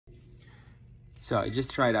So I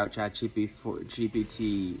just tried out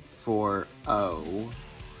GPT-4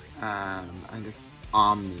 and it's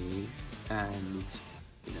Omni, and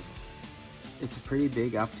it's a pretty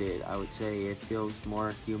big update. I would say it feels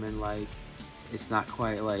more human-like. It's not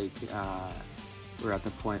quite like we're at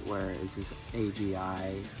the point where it's this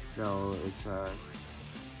AGI, though it's a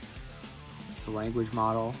language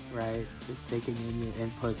model, right? It's taking in your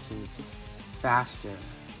inputs and it's faster.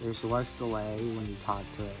 There's less delay when you talk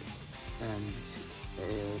to it, and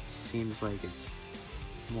it seems like it's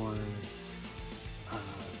more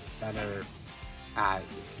better at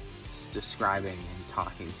describing and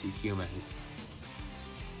talking to humans.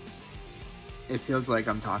 It feels like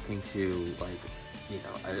I'm talking to, like,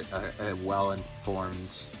 a well-informed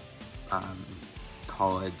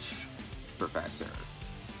college professor,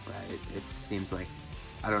 right? It seems like,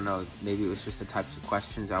 I don't know, maybe it was just the types of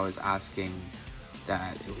questions I was asking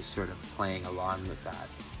that it was sort of playing along with that.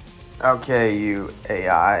 Okay, you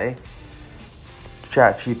AI,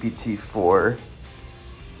 ChatGPT-4.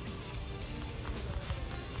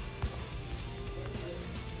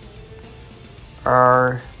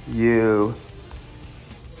 Are you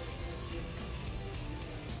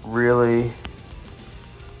really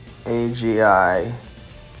AGI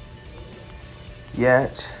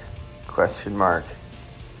yet? Question mark.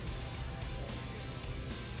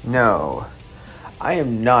 No, I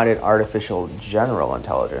am not an artificial general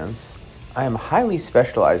intelligence. I am a highly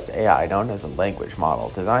specialized AI known as a language model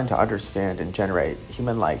designed to understand and generate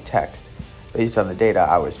human-like text based on the data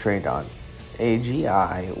I was trained on.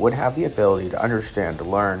 AGI would have the ability to understand,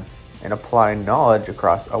 learn, and apply knowledge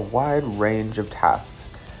across a wide range of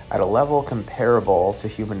tasks at a level comparable to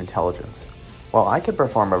human intelligence. While I could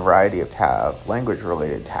perform a variety of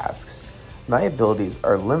language-related tasks, my abilities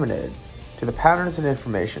are limited to the patterns and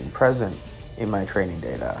information present in my training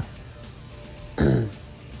data.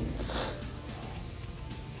 It's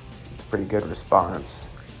a pretty good response.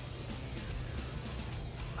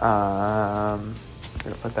 I'm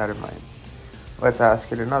gonna put that in mind. Let's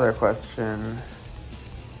ask it another question.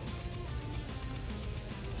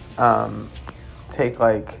 Take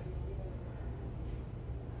like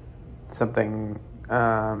something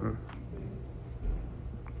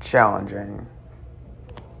challenging.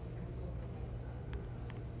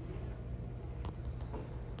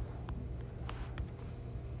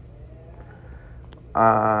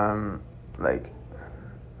 Like,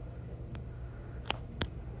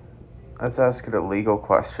 let's ask it a legal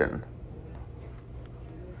question.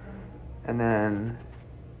 And then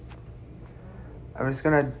I'm just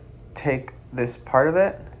gonna take this part of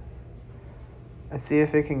it and see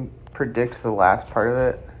if it can predict the last part of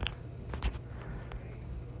it.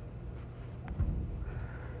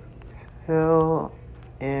 Fill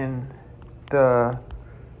in the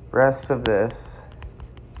rest of this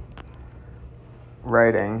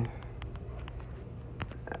writing.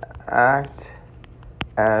 Act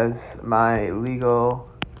as my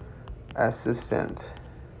legal assistant.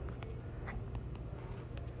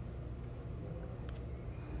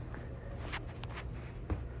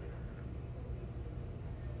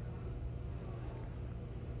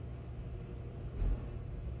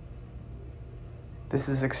 This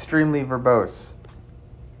is extremely verbose.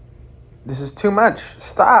 This is too much.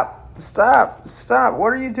 Stop. Stop. Stop.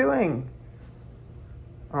 What are you doing?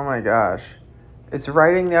 Oh my gosh. It's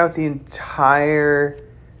writing out the entire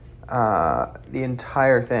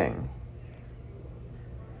thing.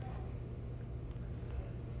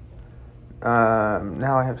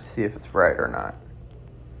 Now I have to see if it's right or not.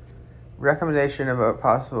 Recommendation about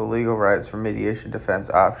possible legal rights for mediation defense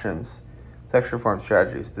options. Tax reform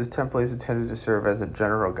strategies. This template is intended to serve as a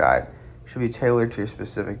general guide. It should be tailored to your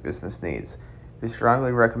specific business needs. It is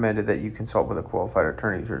strongly recommended that you consult with a qualified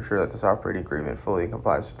attorney to ensure that this operating agreement fully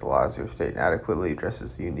complies with the laws of your state and adequately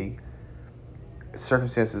addresses the unique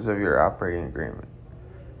circumstances of your operating agreement.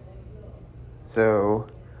 So,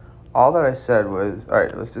 all that I said was, all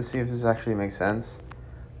right, let's just see if this actually makes sense.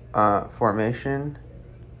 Formation,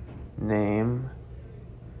 name,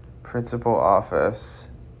 principal office,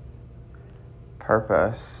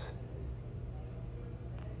 purpose,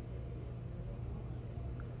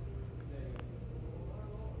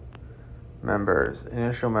 members,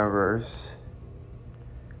 initial members,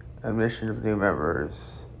 admission of new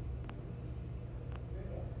members,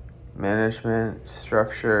 management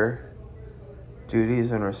structure, duties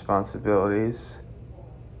and responsibilities.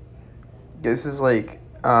 This is like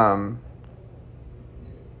you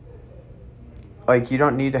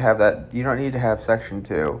don't need to have that. You don't need to have section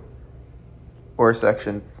 2 or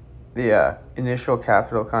section initial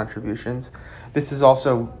capital contributions. This is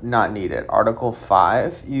also not needed. Article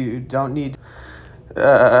 5, you don't need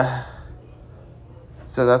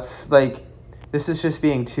So that's like, this is just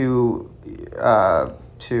being too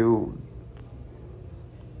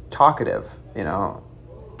talkative, you know.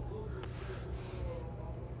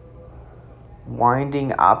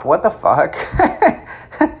 Winding up, what the fuck?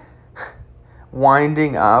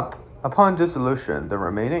 Winding up. Upon dissolution, the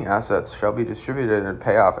remaining assets shall be distributed and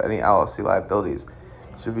pay off any LLC liabilities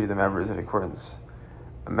distributed to the members in accordance.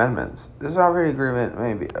 Amendments. This operating agreement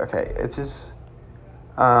may be, okay, it's just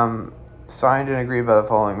signed and agreed by the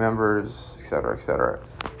following members, etc., etc.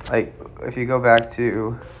 Like, if you go back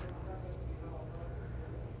to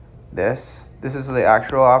this is the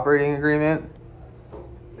actual operating agreement.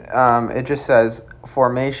 It just says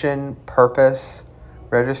formation, purpose,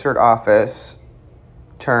 registered office,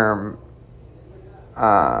 term,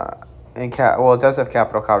 well, it does have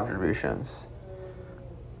capital contributions.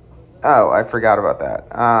 Oh, I forgot about that.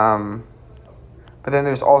 But then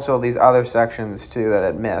there's also these other sections too that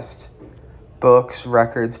it missed. Books,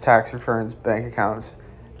 records, tax returns, bank accounts.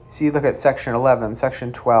 See, look at section 11,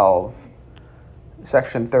 section 12,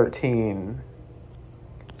 section 13,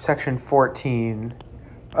 section 14.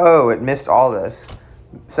 Oh, it missed all this.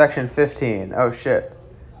 Section 15. Oh, shit.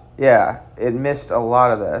 Yeah, it missed a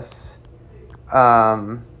lot of this.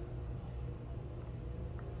 Yeah.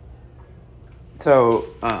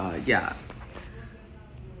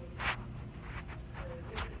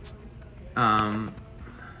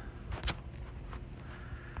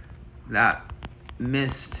 That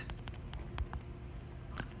missed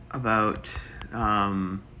about,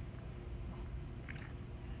 a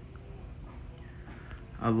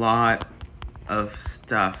lot of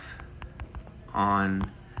stuff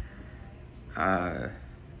on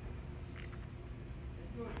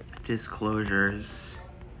disclosures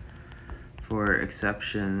for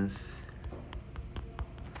exceptions.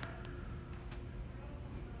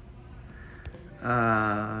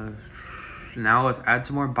 Now let's add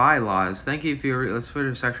some more bylaws. Thank you for your, let's put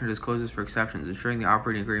a section discloses for exceptions, ensuring the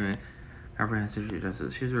operating agreement comprehensive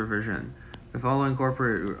justice. Here's a revision. The following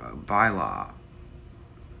corporate bylaw.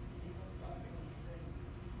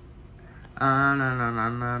 For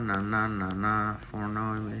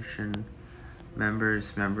no emission,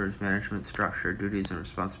 members, management structure, duties and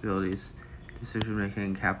responsibilities, decision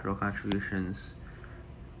making, capital contributions,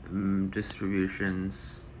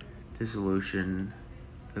 distributions, dissolution,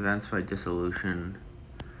 events by dissolution,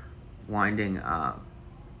 winding up,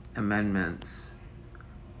 amendments.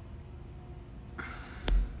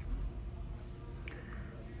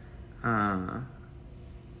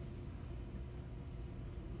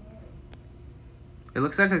 It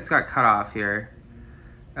looks like it's got cut off here.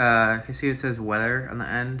 You can see it says whether on the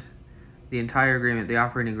end. The entire agreement, the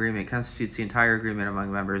operating agreement, constitutes the entire agreement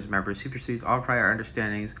among members. Members supersedes all prior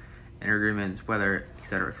understandings and agreements, whether,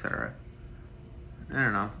 etc., etc. I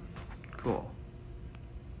don't know. Cool.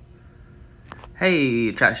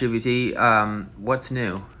 Hey, ChatGPT, what's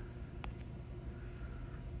new?